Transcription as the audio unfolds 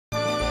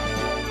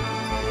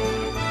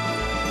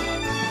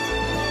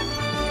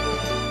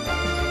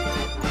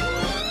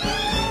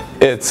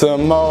It's the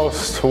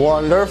most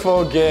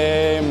wonderful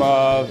game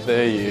of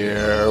the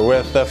year,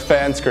 with the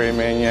fans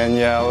screaming and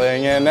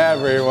yelling and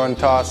everyone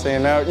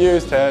tossing out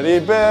used teddy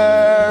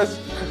bears.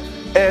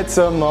 It's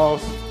the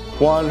most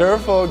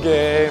wonderful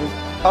game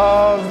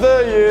of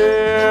the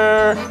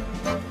year.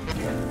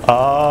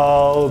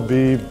 I'll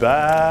be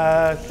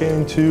back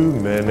in 2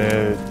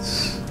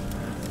 minutes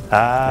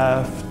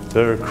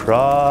after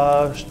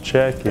cross-checking.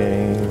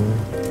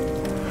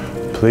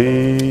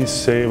 Please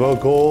save a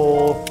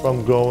goal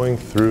from going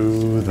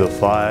through the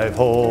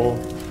 5-hole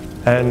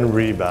and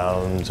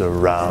rebounds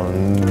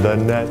around the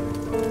net.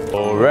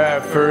 Oh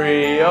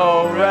referee,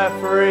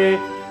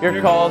 your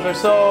calls are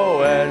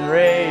so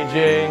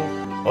enraging.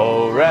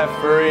 Oh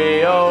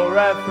referee,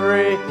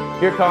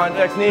 your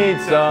context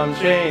needs some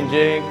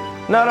changing.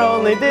 Not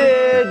only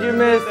did you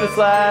miss the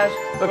slash,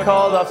 but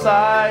called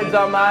offsides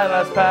on my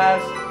last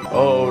pass.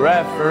 Oh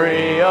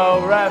referee,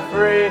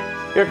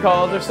 your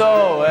calls are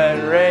so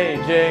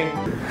enraging.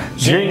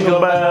 Jingle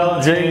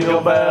bell,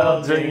 jingle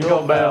bell,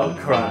 jingle bell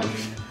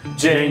crunch.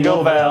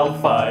 Jingle bell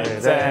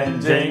fights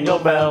and jingle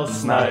bell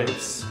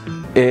snipes.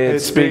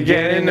 It's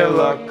beginning to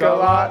look a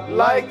lot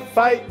like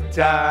fight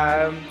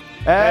time.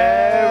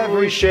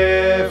 Every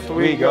shift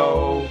we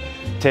go,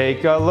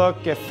 take a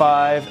look at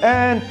 5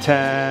 and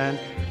 10,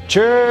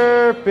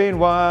 chirping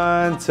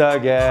once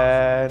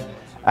again,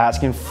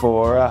 asking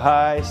for a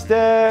high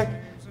stick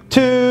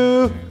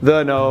to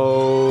the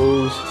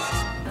nose.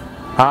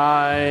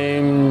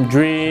 I'm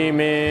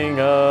dreaming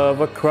of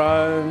a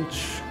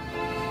crunch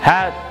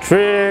hat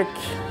trick,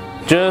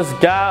 just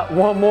got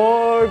one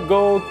more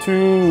goal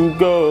to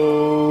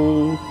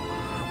go,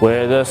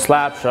 where the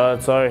slap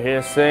shots are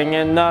hissing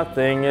and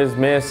nothing is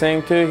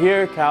missing to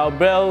hear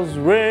cowbells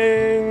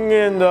ring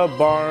in the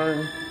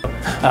barn.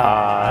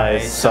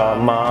 I saw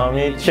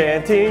Mommy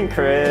chanting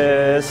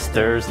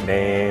Krister's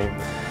name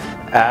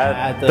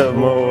at the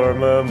Moore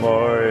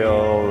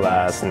Memorial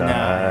last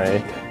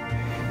night.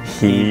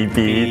 He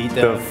beat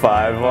the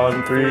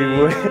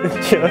 5-on-3 with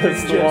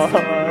just one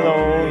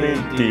only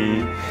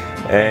D,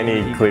 and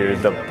he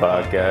cleared the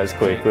puck as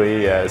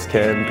quickly as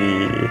can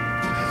be.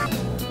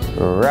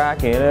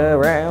 Rocking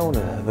around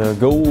the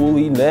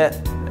goalie net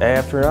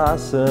after an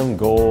awesome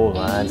goal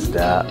line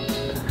stop.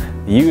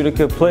 The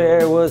Utica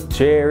player was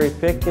cherry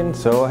picking,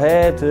 so I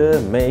had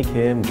to make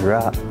him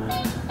drop.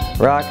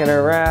 Rocking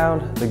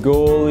around the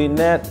goalie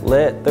net,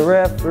 let the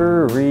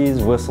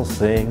referee's whistle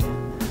sing.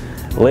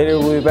 Later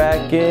we'll be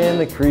back in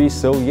the crease,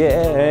 so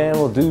yeah, and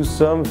we'll do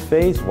some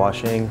face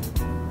washing.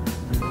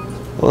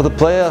 Well, the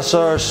playoffs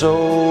are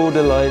so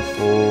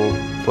delightful,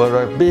 but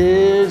our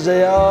bids,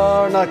 they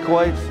are not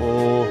quite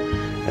full.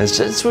 And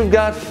since we've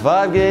got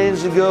 5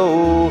 games to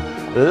go,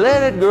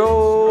 let it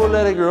grow,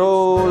 let it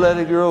grow, let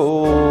it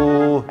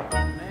grow.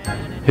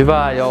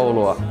 Hyvää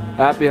joulua.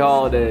 Happy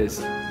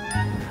holidays.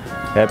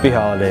 Happy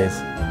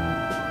holidays.